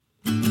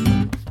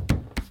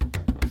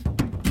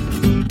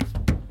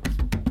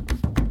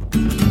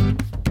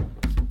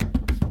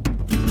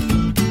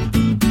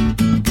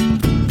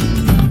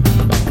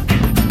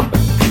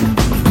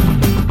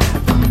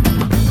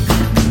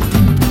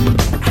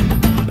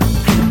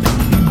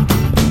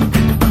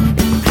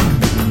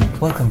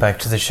Welcome back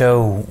to the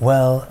show.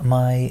 Well,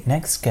 my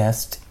next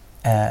guest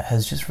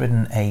has just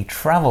written a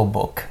travel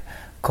book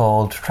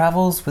called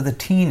Travels with a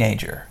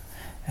Teenager,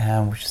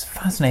 which is a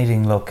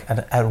fascinating look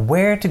at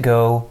where to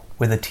go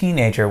with a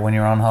teenager when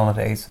you're on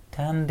holidays.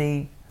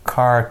 Tandy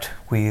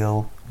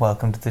Cartwheel,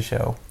 welcome to the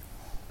show.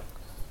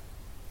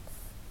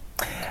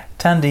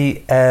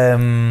 Tandy,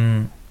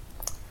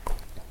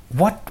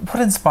 what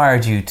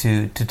inspired you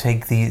to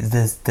take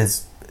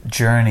this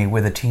journey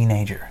with a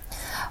teenager?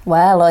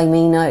 Well, I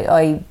mean,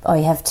 I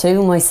have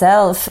two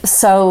myself,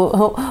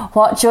 so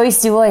what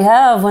choice do I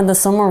have when the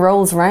summer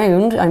rolls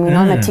round? I mean,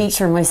 I'm a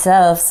teacher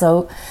myself,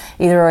 so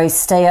either I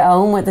stay at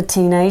home with the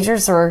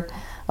teenagers or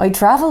I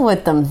travel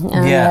with them.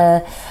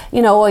 And,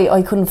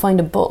 I couldn't find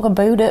a book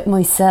about it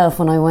myself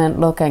when I went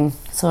looking,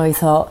 so I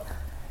thought,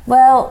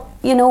 well,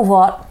 you know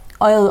what?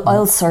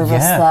 I'll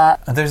service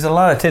that. There's a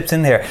lot of tips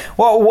in there.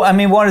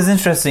 What is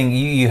interesting,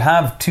 you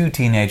have two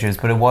teenagers,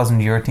 but it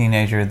wasn't your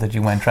teenager that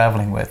you went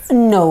travelling with.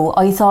 No,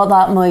 I thought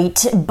that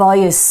might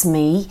bias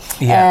me.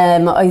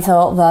 Yeah. I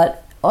thought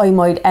that I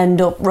might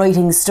end up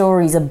writing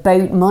stories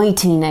about my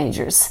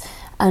teenagers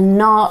and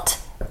not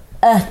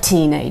a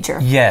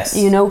teenager. Yes,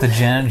 you know, a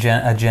general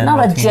not a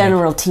teenager.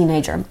 general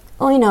teenager.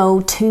 I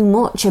know too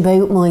much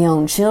about my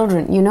own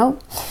children, you know.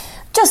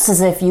 Just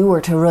as if you were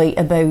to write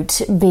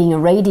about being a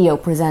radio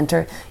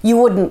presenter, you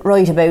wouldn't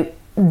write about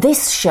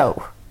this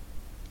show.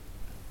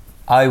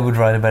 I would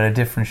write about a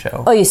different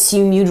show. I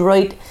assume you'd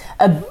write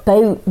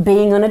about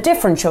being on a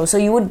different show, so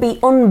you would be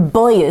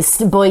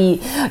unbiased by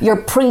your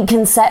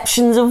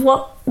preconceptions of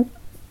what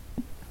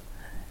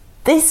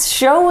this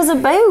show is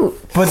about.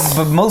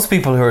 But most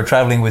people who are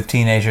travelling with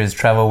teenagers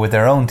travel with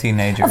their own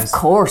teenagers. Of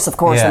course.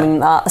 Yeah. I mean,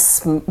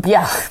 that's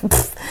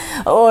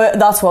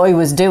what I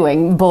was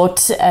doing,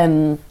 but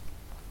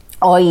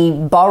I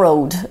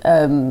borrowed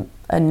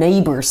a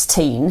neighbour's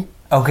teen.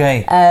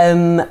 Okay.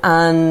 And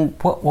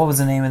what was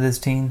the name of this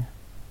teen?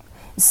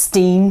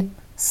 Steen.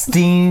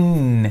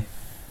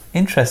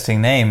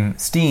 Interesting name,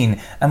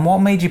 Steen. And what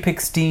made you pick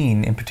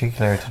Steen in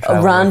particular to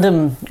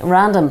travel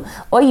Random.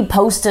 I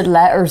posted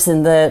letters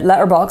in the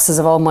letterboxes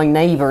of all my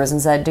neighbours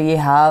and said, do you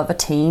have a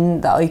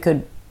teen that I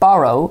could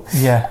borrow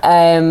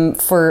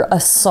for a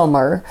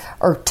summer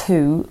or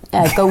two,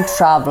 go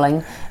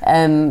travelling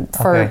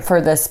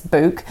for this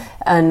book?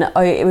 And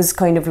it was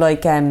kind of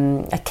like a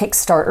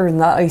Kickstarter, and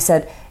that I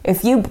said,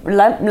 if you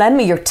lend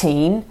me your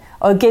teen,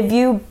 I'll give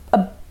you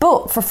a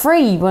book for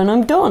free when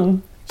I'm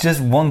done.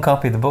 Just one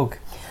copy of the book.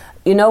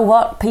 You know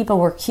what? People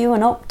were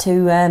queuing up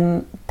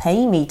to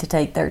pay me to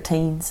take their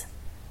teens.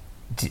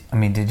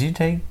 Did you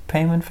take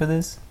payment for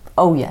this?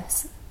 Oh,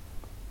 yes.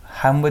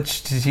 How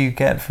much did you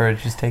get for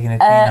just taking a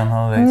teen on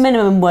holidays?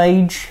 Minimum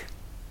wage.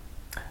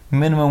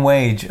 Minimum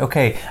wage,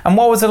 okay. And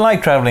what was it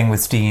like travelling with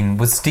Steen?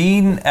 Was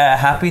Steen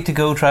happy to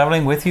go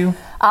travelling with you?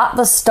 At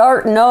the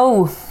start,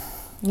 no.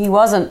 He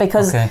wasn't,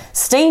 because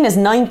Steen is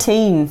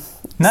 19.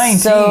 19?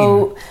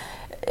 So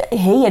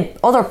he had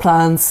other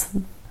plans.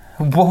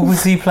 What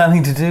was he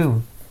planning to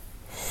do?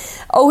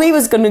 Oh, he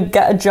was going to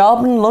get a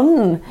job in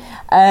London.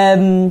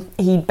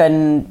 He'd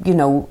been,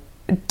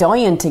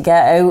 dying to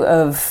get out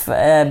of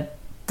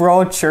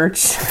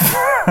Broadchurch.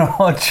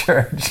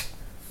 Broadchurch.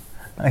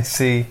 I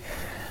see.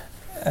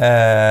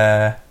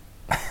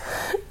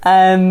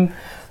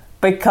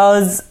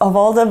 Because of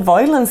all the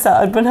violence that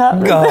had been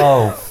happening.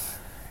 Oh,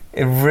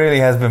 it really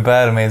has been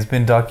bad. I mean, it's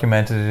been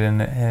documented in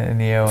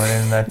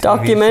that TV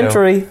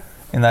documentary. Show.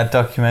 In that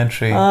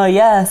documentary. Oh,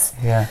 yes.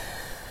 Yeah.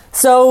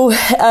 So,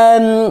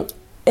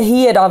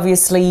 he had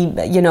obviously,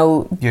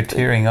 You're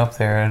tearing up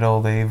there at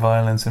all the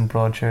violence in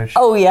Broadchurch.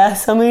 Oh,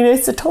 yes. I mean,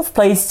 it's a tough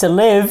place to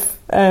live.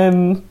 I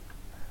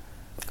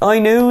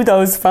knew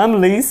those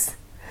families.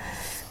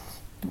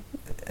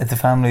 The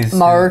families...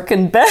 Mark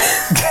and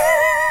Beth.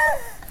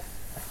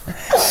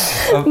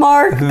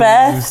 Mark,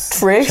 Beth,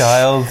 Trish.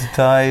 Child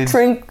died.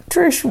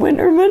 Trish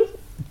Winterman.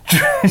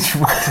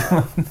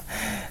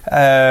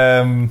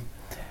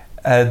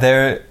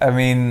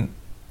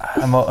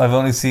 I've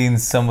only seen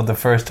some of the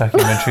first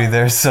documentary.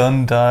 Their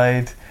son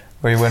died,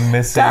 where he went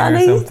missing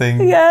Danny, or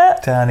something. Yeah.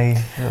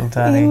 Little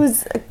Danny. He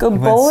was a good he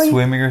boy. Went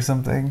swimming or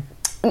something.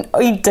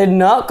 He did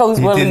not go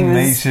well.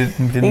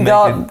 He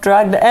got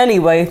dragged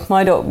anyway.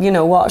 I don't,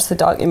 watch the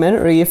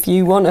documentary if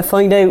you want to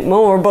find out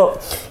more.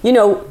 But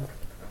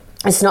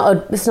it's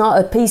not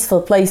a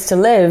peaceful place to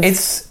live.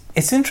 It's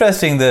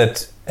interesting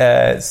that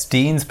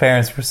Steen's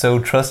parents were so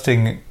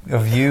trusting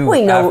of you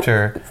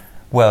after.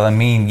 Well,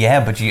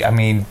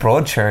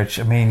 Broadchurch.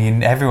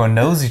 Everyone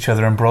knows each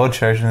other in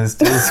Broadchurch, and there's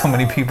still so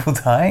many people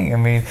dying.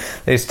 Or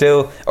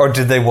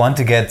did they want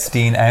to get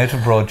Steen out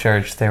of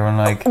Broadchurch? They were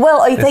like,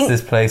 well, I think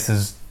this place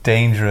is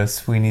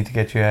dangerous. We need to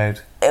get you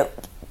out.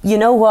 You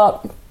know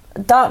what?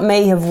 That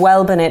may have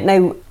well been it.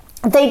 Now,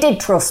 they did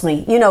trust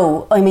me.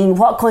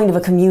 What kind of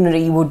a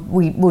community would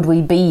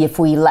we be if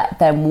we let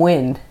them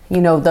win?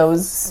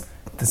 The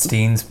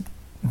Steen's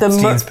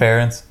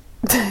parents.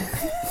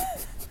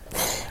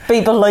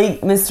 People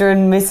like Mr.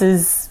 and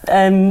Mrs.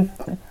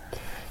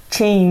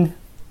 Cheen.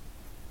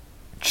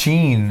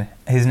 Cheen.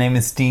 His name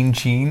is Steen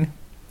Cheen.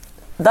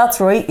 That's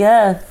right,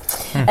 yeah.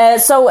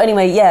 So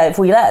anyway, yeah, if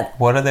we let...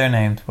 What are their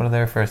names? What are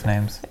their first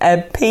names?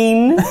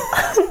 Peen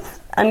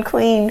and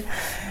Queen.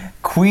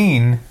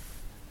 Queen?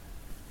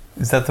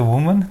 Is that the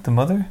woman? The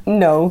mother?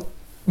 No.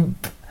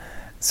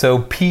 So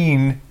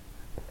Peen...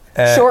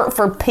 short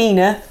for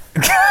Peena.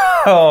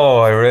 Oh,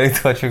 I really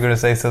thought you were going to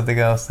say something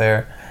else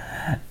there.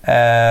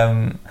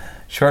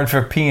 Short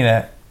for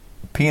Pina.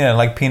 Pina,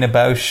 like Pina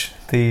Bausch,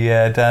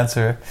 the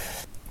dancer.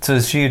 So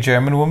is she a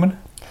German woman?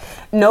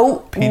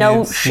 No,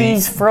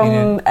 she's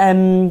from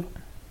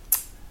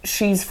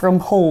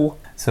Hull.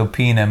 So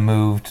Pina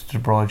moved to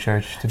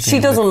Broadchurch to be... She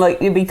doesn't like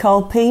to be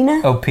called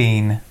Pina. Oh,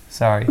 Peen.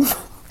 Sorry.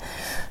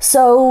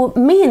 So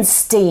me and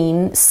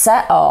Steen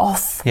set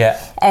off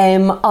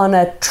on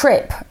a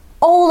trip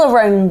all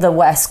around the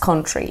West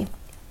Country.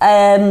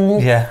 So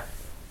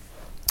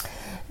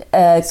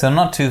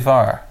not too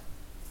far.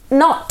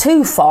 Not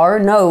too far,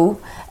 no.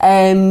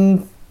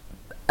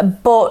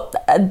 But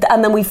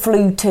and then we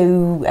flew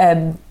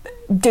to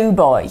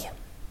Dubai.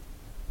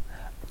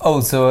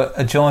 Oh, so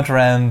a jaunt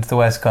around the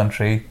West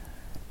Country,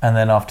 and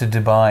then off to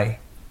Dubai.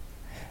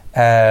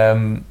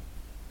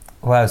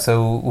 Wow.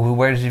 So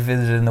where did you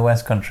visit in the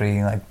West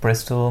Country? Like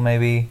Bristol,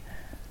 maybe.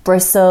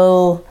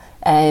 Bristol.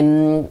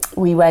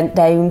 We went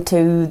down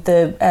to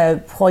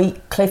the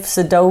White Cliffs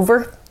of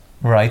Dover.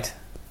 Right.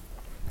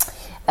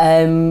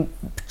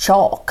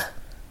 Chalk.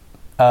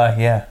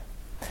 Yeah.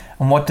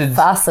 And what did...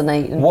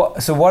 Fascinating.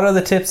 So what are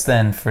the tips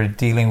then for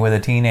dealing with a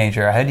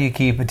teenager? How do you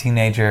keep a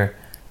teenager,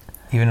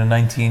 even a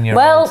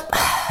 19-year-old,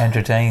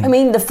 entertained? I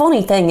mean, the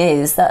funny thing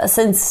is that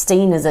since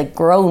Steen is a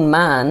grown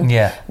man,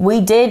 we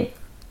did...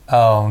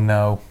 Oh,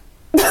 no.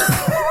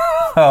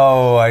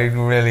 Oh, I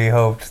really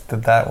hoped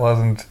that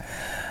wasn't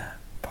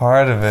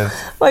part of it.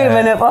 Wait a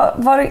minute,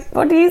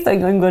 what do you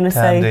think I'm going to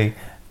say?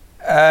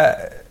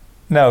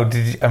 No,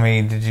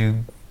 did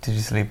you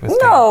sleep with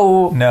Steen?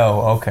 No.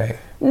 No, okay.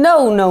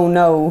 No.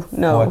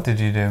 What did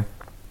you do?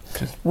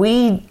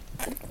 We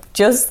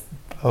just...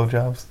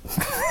 Blowjobs?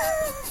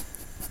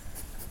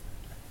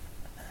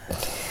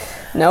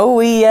 No,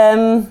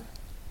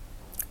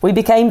 we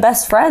became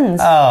best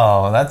friends.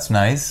 Oh, that's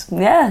nice.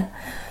 Yeah.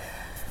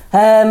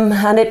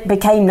 And it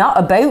became not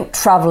about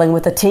travelling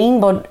with a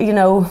teen, but, you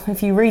know,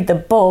 if you read the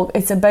book,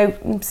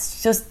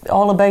 it's just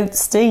all about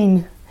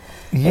Steen.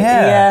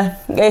 Yeah.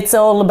 It's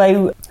all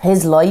about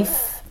his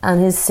life and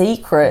his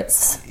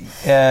secrets.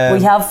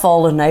 We have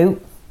fallen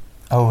out.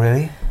 Oh,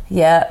 really?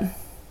 Yeah.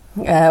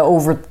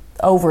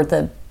 Over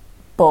the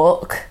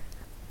book,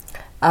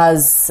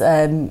 as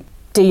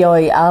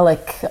D.I.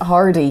 Alec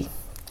Hardy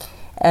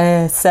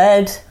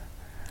said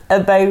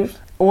about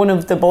one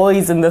of the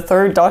boys in the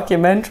third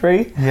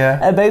documentary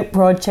about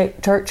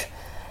Broadchurch.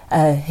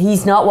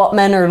 He's not what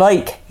men are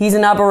like. He's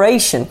an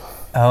aberration.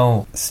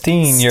 Oh,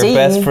 Steen, your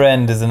best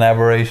friend, is an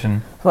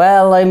aberration.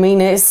 Well, I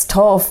mean, it's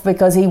tough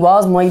because he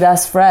was my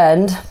best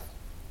friend.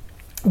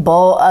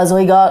 But as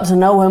I got to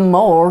know him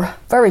more,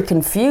 very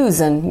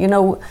confusing. You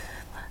know,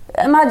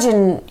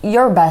 imagine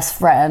your best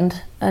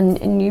friend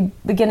and you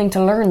beginning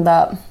to learn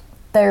that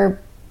they're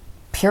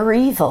pure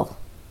evil.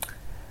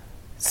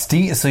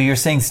 Steen, so you're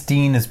saying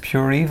Steen is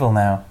pure evil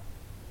now?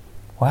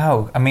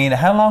 Wow. I mean,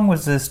 how long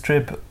was this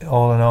trip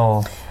all in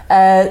all?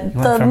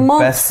 The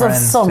months of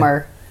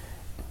summer.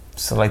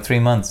 So like 3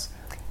 months?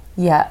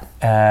 Yeah.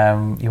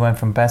 You went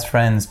from best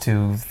friends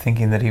to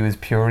thinking that he was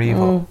pure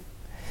evil.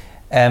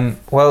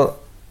 Well,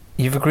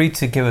 you've agreed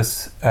to give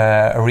us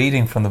a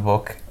reading from the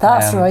book.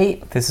 That's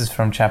right. This is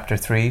from chapter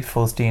 3,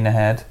 Full Steam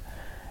Ahead.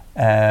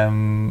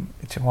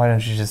 Why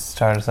don't you just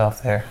start us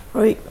off there?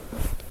 Right.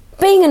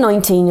 Being a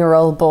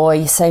 19-year-old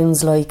boy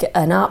sounds like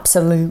an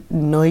absolute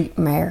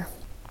nightmare.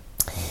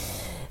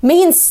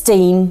 Me and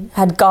Steen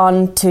had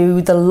gone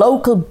to the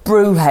local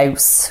brew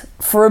house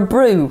for a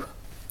brew.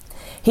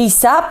 He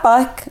sat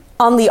back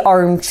on the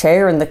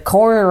armchair in the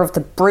corner of the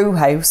brew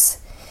house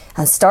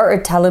and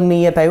started telling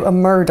me about a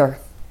murder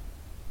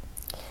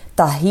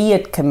that he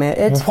had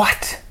committed.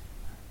 What?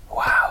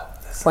 Wow.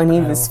 When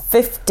he was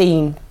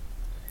 15.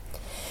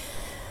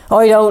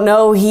 I don't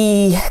know,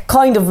 he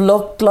kind of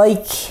looked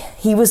like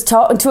he was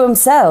talking to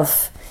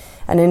himself.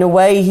 And in a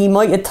way he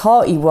might have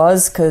thought he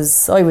was,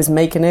 because I was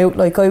making out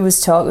like I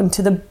was talking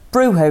to the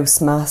brewhouse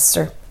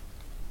master.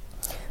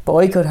 But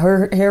I could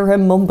hear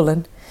him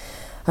mumbling.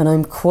 And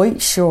I'm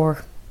quite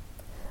sure,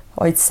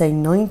 I'd say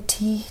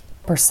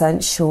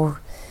 90%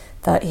 sure,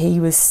 that he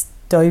was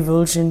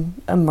divulging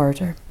a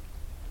murder.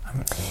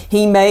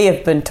 He may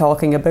have been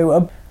talking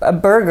about a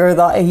burger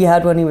that he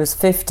had when he was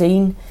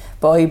 15,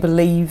 but I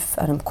believe,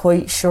 and I'm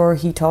quite sure,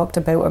 he talked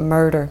about a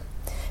murder.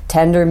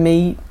 Tender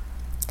meat,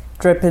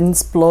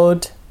 drippings,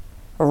 blood,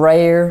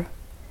 rare,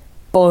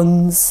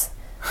 buns.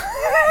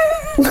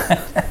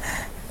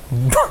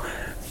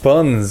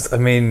 Buns? I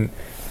mean,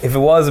 if it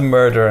was a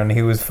murder and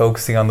he was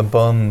focusing on the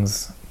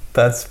buns,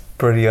 that's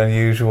pretty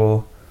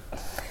unusual.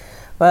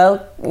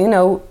 Well, you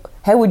know,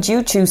 how would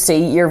you choose to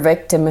eat your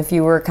victim if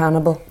you were a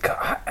cannibal?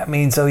 God, I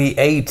mean, so he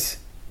ate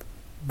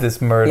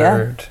this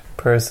murdered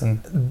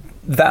person.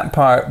 that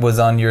part was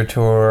on your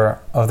tour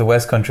of the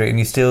West Country, and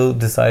you still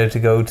decided to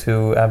go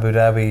to Abu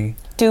Dhabi.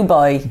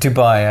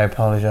 Dubai, I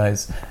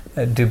apologise.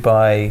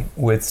 Dubai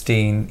with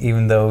Steen,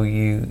 even though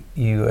you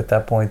at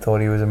that point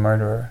thought he was a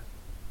murderer.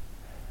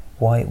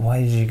 Why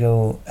did you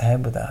go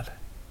ahead with that?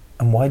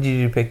 And why did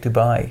you pick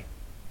Dubai?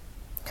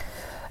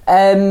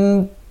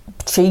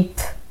 Cheap.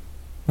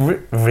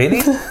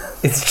 Really?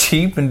 It's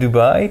cheap in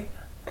Dubai?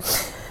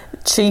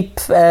 Cheap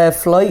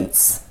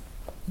flights.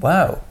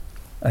 Wow.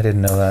 I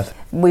didn't know that.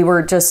 We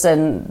were just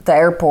in the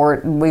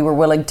airport and we were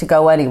willing to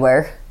go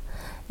anywhere.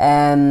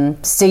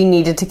 Steen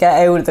needed to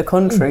get out of the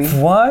country.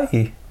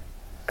 Why?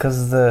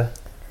 Because the...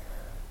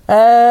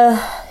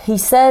 he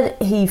said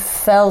he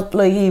felt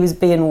like he was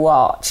being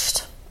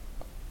watched.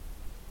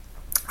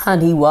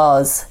 And he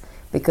was,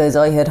 because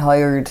I had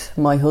hired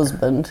my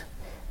husband.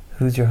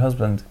 Who's your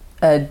husband?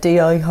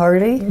 D.I.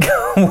 Hardy.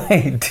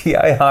 Wait,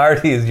 D.I.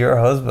 Hardy is your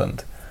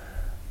husband?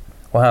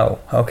 Wow,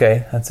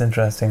 okay, that's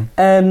interesting.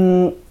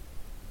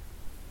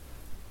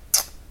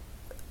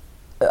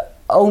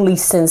 Only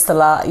since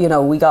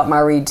we got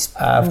married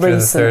after recently.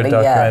 The third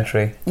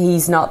documentary. Yeah.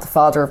 He's not the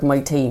father of my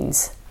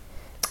teens.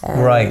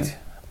 Right.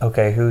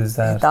 Okay, who's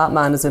that? That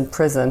man is in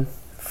prison.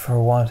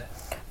 For what?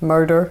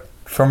 Murder.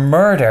 For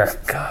murder?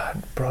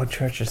 God,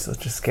 Broadchurch is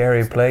such a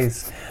scary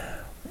place.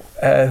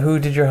 Who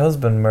did your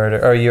husband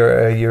murder? Or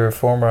your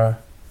former...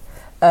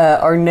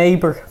 our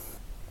neighbour.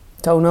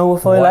 Don't know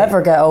if I'll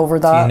ever get over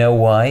that. Do you know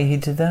why he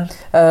did that?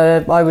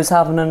 I was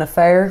having an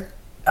affair.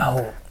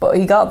 Oh. But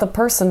he got the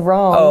person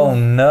wrong. Oh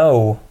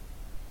no.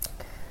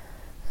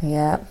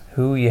 Yeah.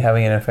 Who are you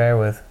having an affair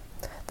with?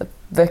 The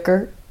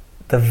vicar.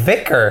 The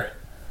vicar?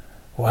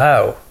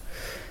 Wow.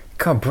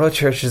 God,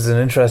 Broadchurch is an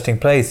interesting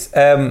place.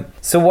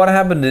 So what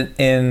happened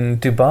in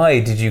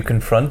Dubai? Did you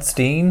confront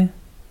Steen?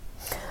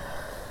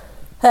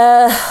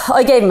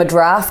 I gave him a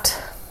draft,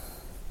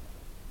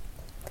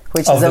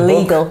 which is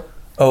illegal. Book?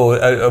 Oh,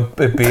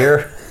 a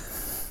beer?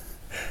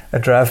 A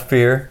draft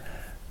beer?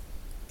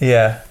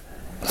 Yeah.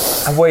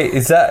 And wait,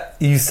 is that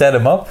you set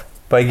him up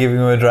by giving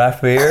him a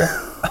draft beer?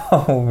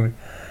 Oh,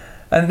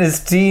 and is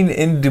Steen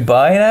in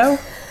Dubai now?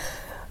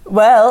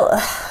 Well,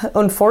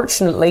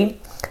 unfortunately,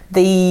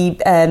 the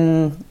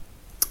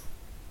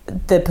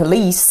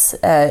police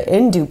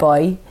in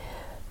Dubai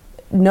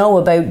know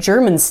about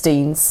German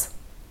Steens.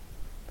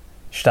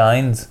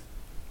 Steins,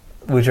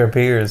 which are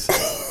beers.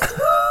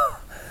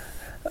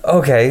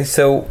 Okay,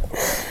 so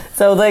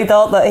they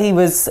thought that he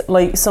was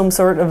like some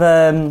sort of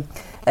a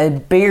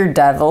beer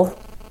devil.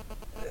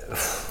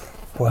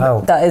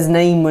 Wow. That his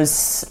name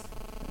was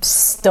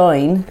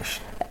Stein.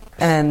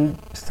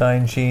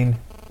 Stein Sheen.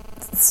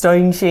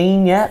 Stein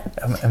Sheen, yeah.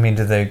 I mean,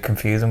 did they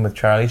confuse him with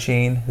Charlie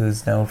Sheen,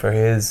 who's known for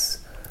his...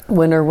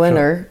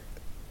 Winner,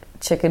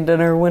 chicken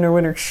dinner,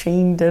 winner,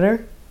 Sheen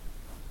dinner.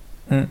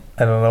 I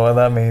don't know what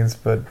that means,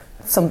 but...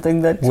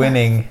 Something that...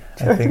 Winning,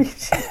 I think.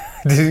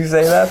 Did you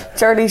say that?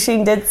 Charlie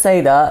Sheen did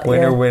say that.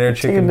 Winner,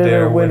 chicken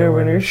dinner,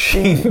 winner,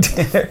 Sheen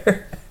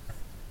dinner.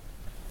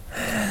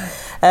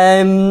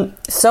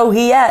 So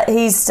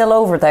he's still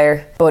over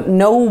there, but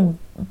no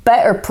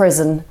better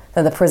prison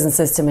than the prison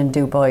system in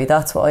Dubai.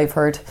 That's what I've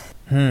heard.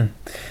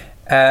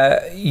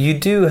 You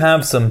do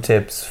have some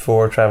tips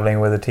for travelling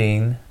with a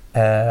teen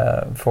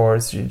for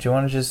us. Do you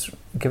want to just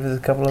give us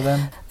a couple of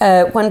them?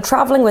 When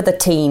travelling with a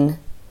teen,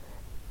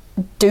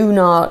 do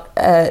not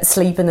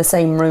sleep in the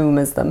same room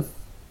as them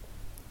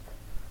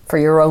for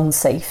your own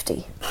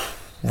safety.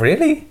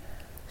 Really?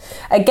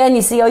 Again,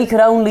 you see, I could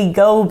only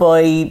go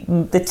by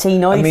the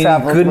teen I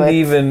travelled with. You couldn't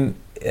even,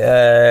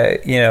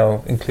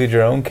 include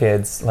your own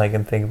kids,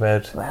 and think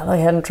about... Well, I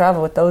hadn't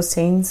travelled with those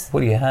teens.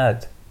 Well, you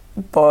had.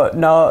 But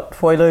not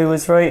while I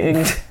was writing.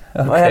 Okay.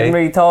 I hadn't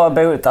really thought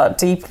about it that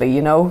deeply,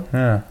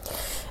 Yeah.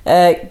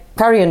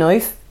 Carry a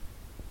knife.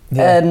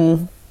 Yeah.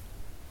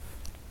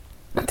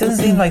 It doesn't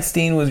seem like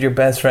Steen was your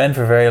best friend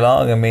for very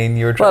long. I mean,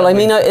 you were travelling...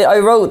 Well, I mean, I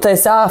wrote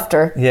this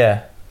after.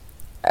 Yeah.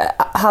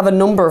 Have a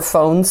number of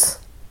phones.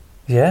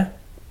 Yeah?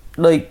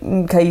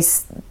 In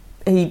case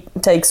he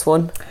takes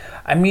one.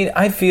 I mean,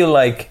 I feel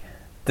like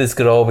this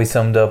could all be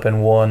summed up in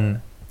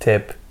one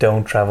tip: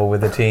 don't travel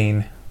with a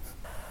teen.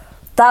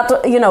 That,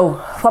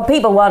 what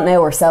people want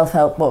now are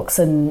self-help books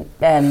and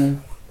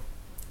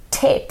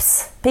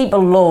tips.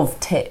 People love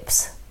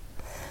tips.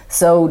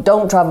 So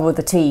don't travel with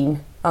a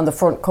teen on the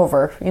front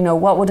cover.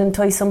 What would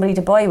entice somebody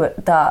to buy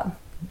with that?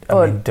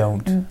 I mean,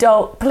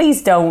 don't.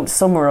 Please don't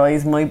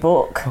summarise my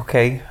book.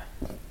 Okay.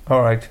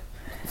 All right.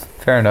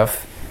 Fair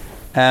enough.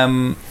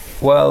 Do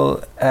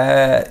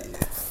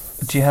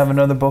you have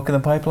another book in the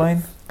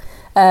pipeline?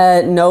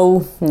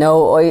 No.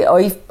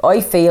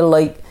 I feel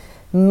like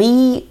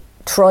me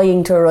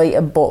trying to write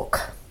a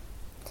book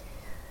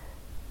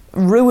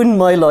ruined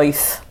my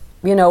life.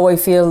 I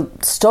feel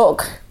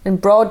stuck in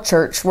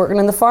Broadchurch working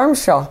in the farm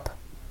shop.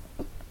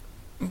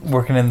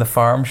 Working in the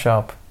farm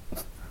shop?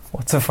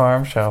 What's a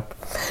farm shop?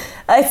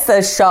 It's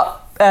a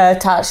shop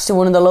attached to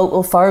one of the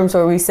local farms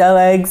where we sell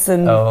eggs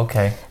and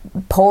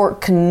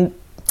pork and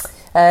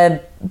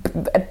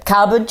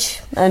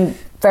cabbage and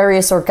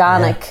various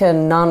organic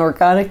and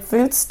non-organic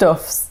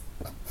foodstuffs.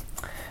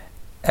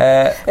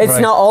 It's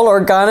not all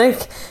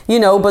organic,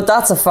 but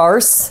that's a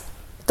farce.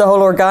 The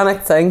whole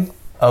organic thing.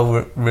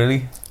 Oh,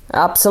 really?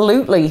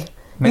 Absolutely.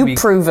 Maybe. You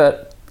prove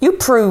it. You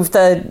prove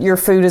that your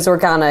food is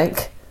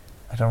organic.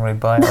 I don't really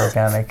buy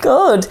organic.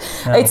 Good.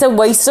 No. It's a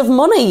waste of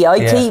money. I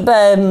keep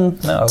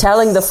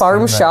telling the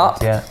farm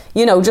shop,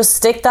 just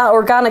stick that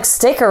organic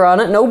sticker on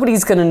it.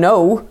 Nobody's going to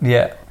know.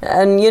 Yeah.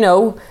 And,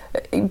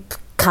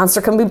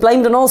 cancer can be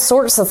blamed on all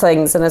sorts of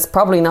things, and it's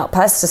probably not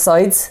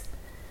pesticides.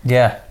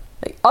 Yeah.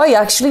 I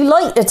actually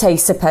like the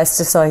taste of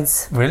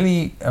pesticides.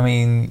 Really? I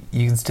mean,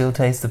 you can still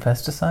taste the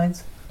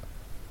pesticides?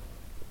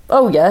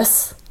 Oh,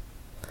 yes.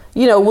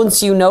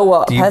 Once you know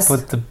what... Do you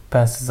put the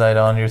pesticide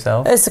on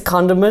yourself? It's a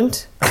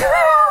condiment.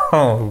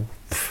 Oh.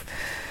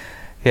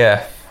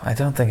 Yeah, I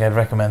don't think I'd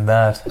recommend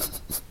that.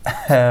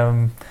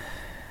 It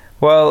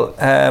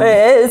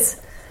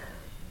is.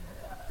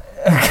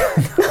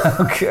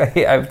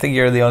 Okay, I think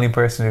you're the only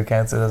person who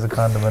counts it as a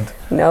condiment.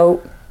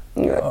 No.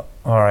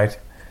 All right.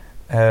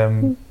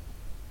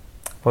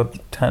 But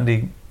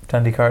Tandy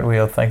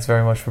Cartwheel, thanks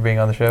very much for being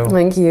on the show.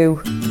 Thank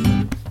you.